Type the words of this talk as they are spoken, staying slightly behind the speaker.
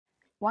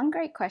One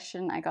great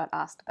question I got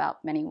asked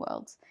about many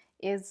worlds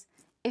is,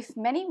 if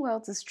many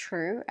worlds is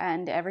true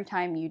and every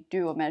time you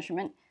do a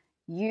measurement,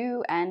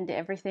 you and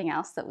everything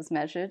else that was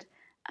measured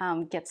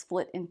get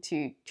split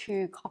into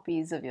two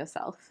copies of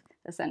yourself,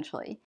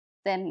 essentially,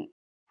 then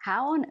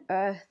how on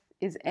earth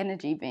is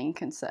energy being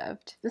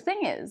conserved? The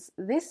thing is,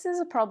 this is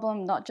a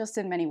problem not just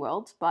in many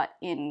worlds, but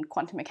in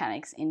quantum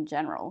mechanics in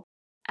general.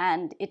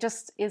 And it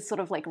just is sort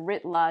of like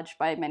writ large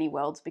by many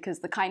worlds because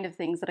the kind of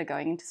things that are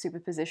going into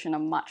superposition are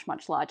much,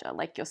 much larger,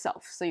 like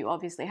yourself. So you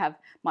obviously have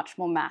much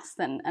more mass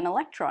than an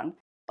electron.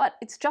 But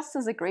it's just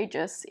as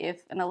egregious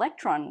if an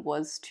electron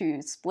was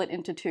to split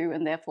into two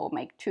and therefore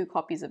make two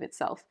copies of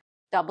itself,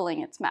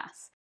 doubling its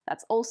mass.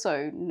 That's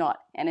also not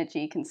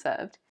energy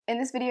conserved. In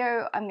this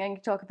video, I'm going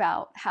to talk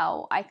about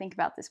how I think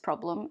about this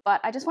problem, but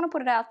I just want to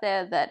put it out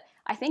there that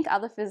I think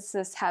other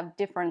physicists have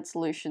different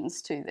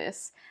solutions to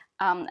this.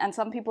 And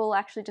some people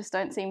actually just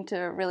don't seem to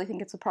really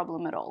think it's a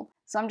problem at all.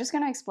 So I'm just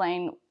going to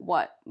explain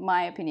what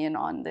my opinion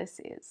on this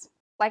is.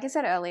 Like I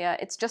said earlier,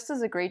 it's just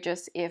as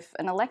egregious if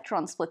an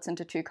electron splits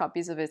into two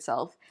copies of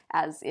itself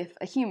as if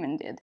a human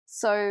did.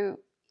 So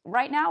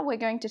right now we're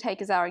going to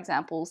take as our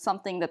example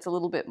something that's a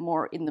little bit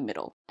more in the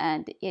middle,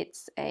 and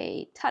it's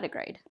a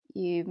tardigrade.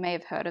 You may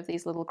have heard of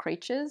these little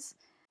creatures.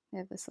 They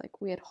have this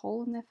like weird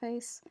hole in their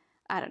face.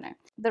 I don't know.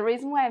 The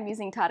reason why I'm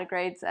using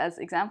tardigrades as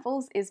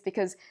examples is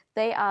because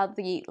they are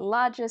the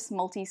largest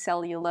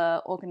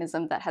multicellular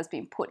organism that has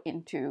been put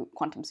into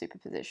quantum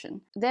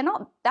superposition. They're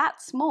not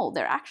that small.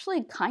 They're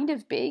actually kind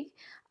of big.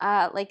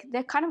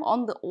 They're kind of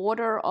on the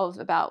order of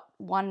about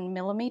 1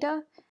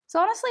 millimeter. So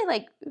honestly,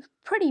 like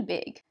pretty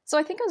big. So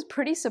I think it was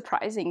pretty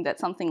surprising that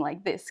something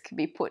like this could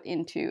be put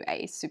into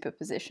a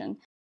superposition,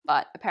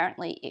 but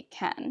apparently it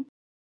can.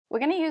 We're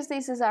going to use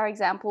these as our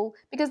example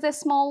because they're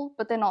small,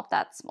 but they're not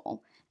that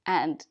small.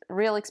 And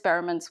real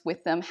experiments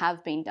with them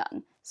have been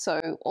done.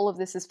 So all of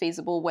this is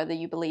feasible whether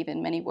you believe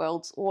in many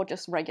worlds or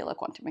just regular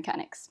quantum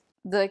mechanics.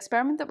 The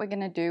experiment that we're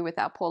going to do with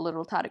our poor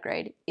little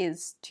tardigrade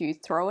is to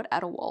throw it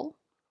at a wall,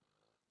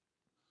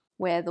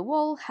 where the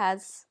wall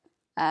has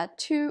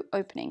two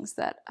openings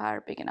that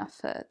are big enough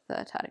for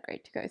the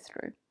tardigrade to go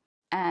through.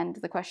 And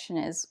the question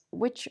is,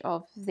 which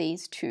of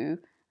these two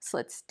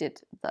slits did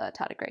the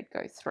tardigrade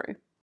go through?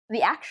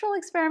 The actual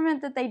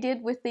experiment that they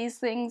did with these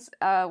things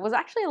was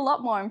actually a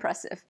lot more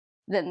impressive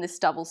than this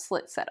double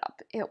slit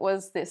setup. It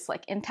was this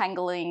like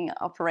entangling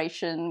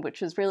operation,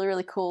 which was really,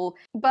 really cool.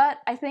 But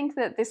I think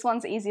that this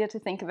one's easier to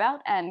think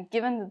about, and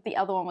given that the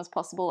other one was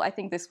possible, I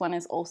think this one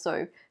is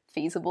also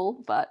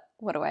feasible, but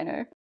what do I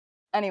know?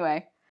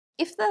 Anyway,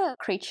 if the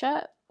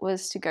creature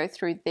was to go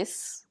through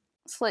this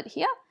slit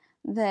here,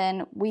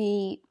 then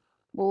we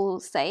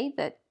will say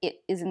that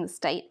it is in the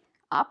state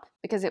up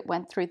because it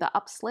went through the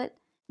up slit.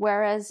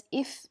 Whereas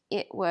if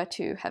it were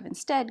to have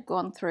instead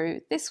gone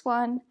through this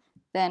one,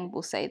 then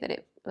we'll say that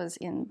it was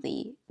in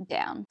the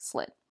down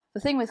slit. The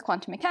thing with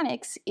quantum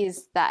mechanics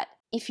is that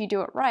if you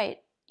do it right,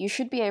 you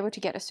should be able to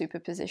get a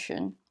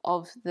superposition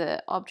of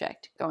the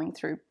object going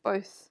through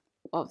both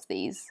of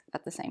these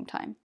at the same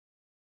time.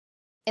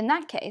 In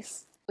that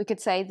case, we could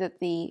say that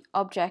the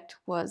object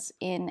was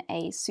in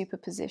a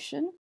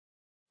superposition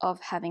of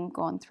having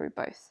gone through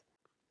both.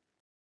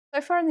 So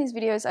far in these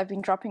videos, I've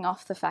been dropping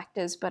off the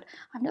factors, but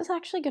I'm just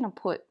actually going to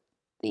put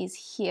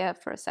these here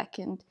for a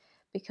second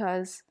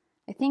because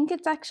I think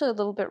it's actually a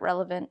little bit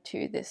relevant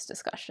to this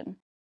discussion.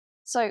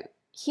 So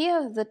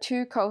here the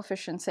two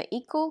coefficients are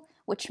equal,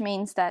 which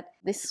means that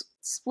this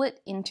split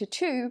into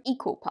two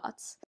equal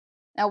parts.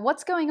 Now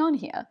what's going on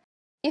here?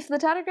 If the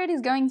tardigrade is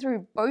going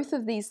through both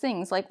of these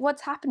things, like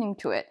what's happening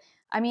to it?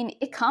 I mean,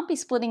 it can't be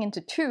splitting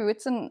into two.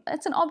 It's an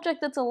object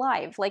that's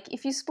alive. Like,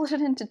 if you split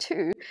it into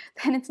two,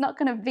 then it's not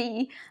going to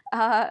be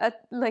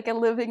like a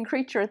living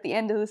creature at the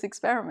end of this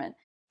experiment.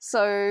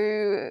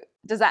 So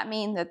does that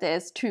mean that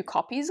there's two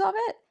copies of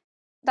it?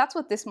 That's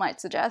what this might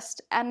suggest.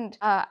 And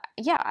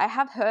yeah, I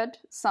have heard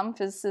some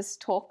physicists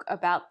talk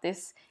about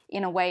this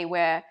in a way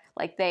where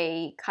like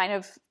they kind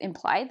of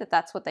imply that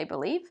that's what they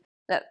believe,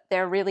 that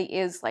there really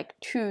is like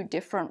two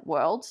different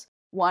worlds.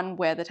 One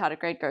where the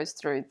tardigrade goes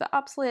through the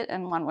up slit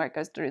and one where it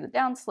goes through the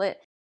down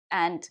slit.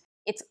 And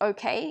it's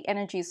okay,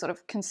 energy is sort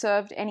of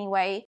conserved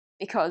anyway,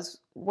 because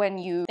when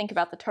you think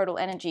about the total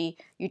energy,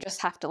 you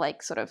just have to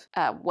like sort of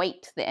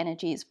weight the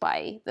energies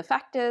by the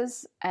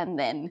factors. And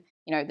then,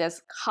 you know,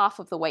 there's half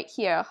of the weight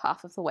here,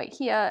 half of the weight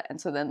here.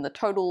 And so then the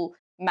total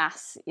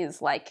mass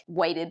is like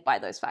weighted by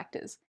those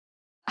factors.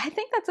 I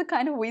think that's a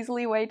kind of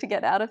weaselly way to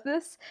get out of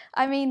this.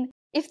 I mean,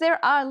 if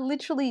there are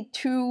literally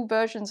two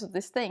versions of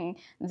this thing,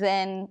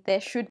 then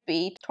there should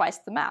be twice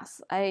the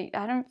mass. I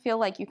don't feel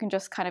like you can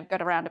just kind of get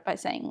around it by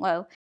saying,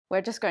 well, we're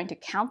just going to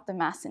count the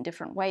mass in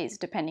different ways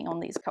depending on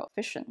these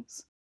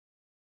coefficients.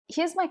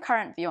 Here's my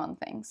current view on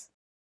things.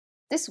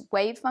 This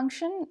wave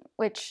function,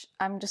 which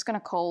I'm just going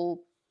to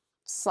call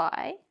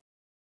psi,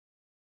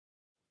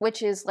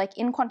 which is like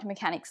in quantum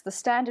mechanics, the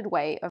standard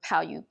way of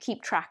how you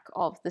keep track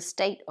of the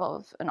state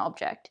of an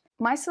object.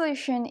 My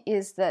solution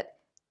is that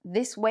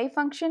this wave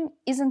function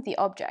isn't the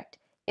object,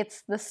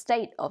 it's the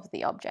state of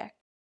the object.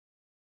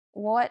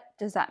 what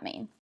does that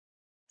mean?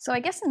 So I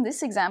guess in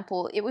this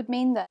example, it would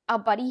mean that our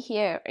body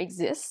here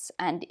exists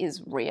and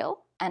is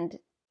real and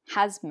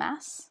has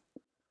mass.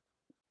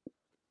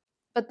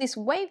 But this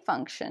wave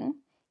function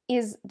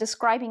is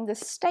describing the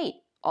state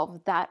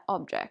of that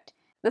object.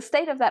 The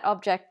state of that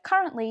object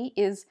currently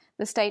is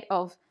the state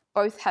of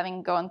both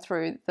having gone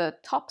through the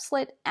top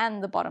slit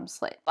and the bottom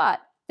slit,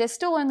 but there's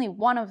still only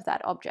one of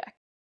that object.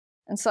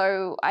 And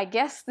so I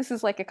guess this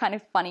is like a kind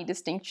of funny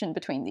distinction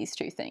between these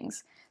two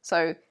things.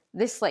 So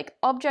this like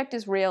object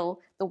is real,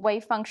 the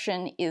wave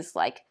function is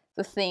like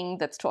the thing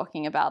that's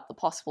talking about the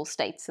possible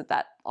states that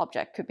that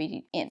object could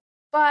be in.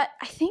 But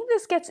I think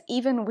this gets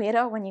even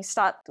weirder when you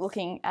start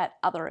looking at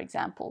other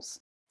examples.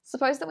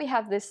 Suppose that we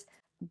have this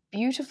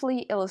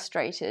beautifully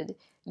illustrated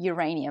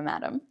uranium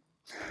atom.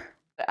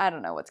 I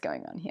don't know what's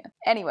going on here.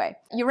 Anyway,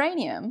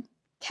 uranium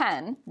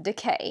can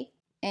decay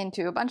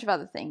into a bunch of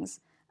other things.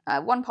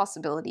 One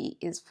possibility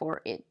is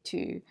for it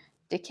to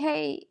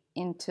decay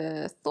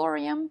into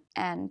thorium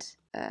and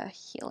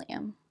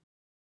helium.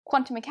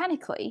 Quantum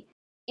mechanically,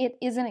 it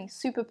is in a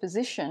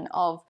superposition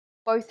of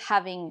both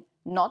having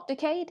not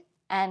decayed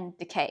and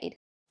decayed.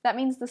 That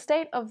means the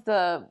state of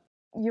the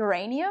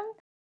uranium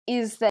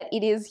is that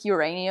it is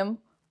uranium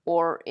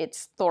or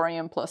it's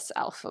thorium plus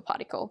alpha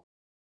particle.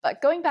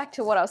 But going back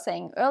to what I was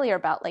saying earlier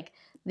about like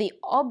the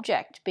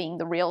object being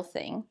the real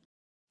thing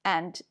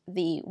and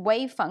the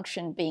wave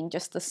function being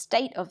just the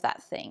state of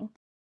that thing,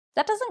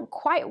 that doesn't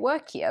quite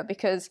work here,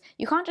 because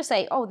you can't just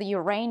say, oh, the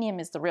uranium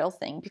is the real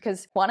thing,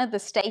 because one of the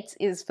states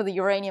is for the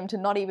uranium to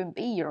not even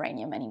be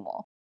uranium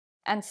anymore.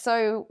 And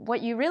so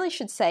what you really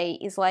should say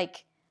is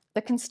like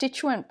the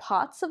constituent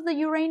parts of the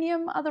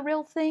uranium are the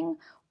real thing,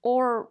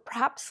 or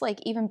perhaps like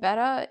even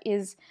better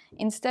is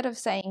instead of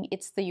saying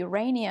it's the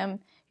uranium,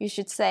 you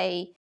should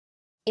say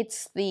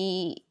it's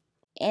the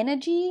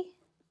energy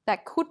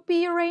that could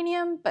be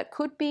uranium but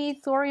could be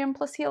thorium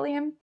plus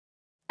helium.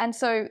 And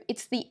so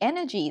it's the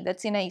energy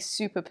that's in a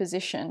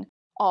superposition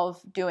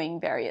of doing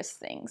various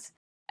things.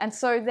 And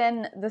so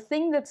then the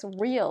thing that's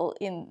real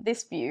in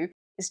this view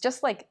is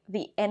just like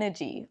the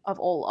energy of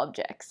all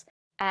objects.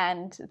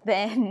 And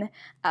then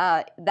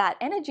that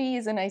energy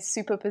is in a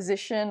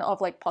superposition of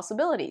like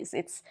possibilities.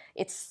 Its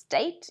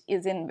state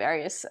is in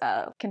various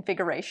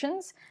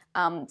configurations.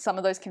 Some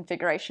of those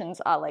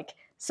configurations are like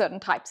certain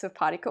types of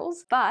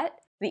particles, but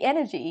the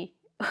energy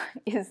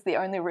is the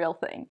only real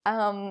thing.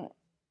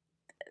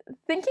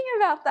 Thinking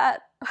about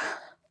that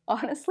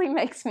honestly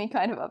makes me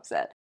kind of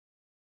upset.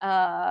 So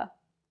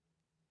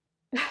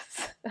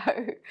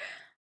I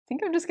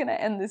think I'm just going to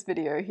end this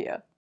video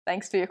here.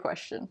 Thanks for your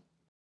question.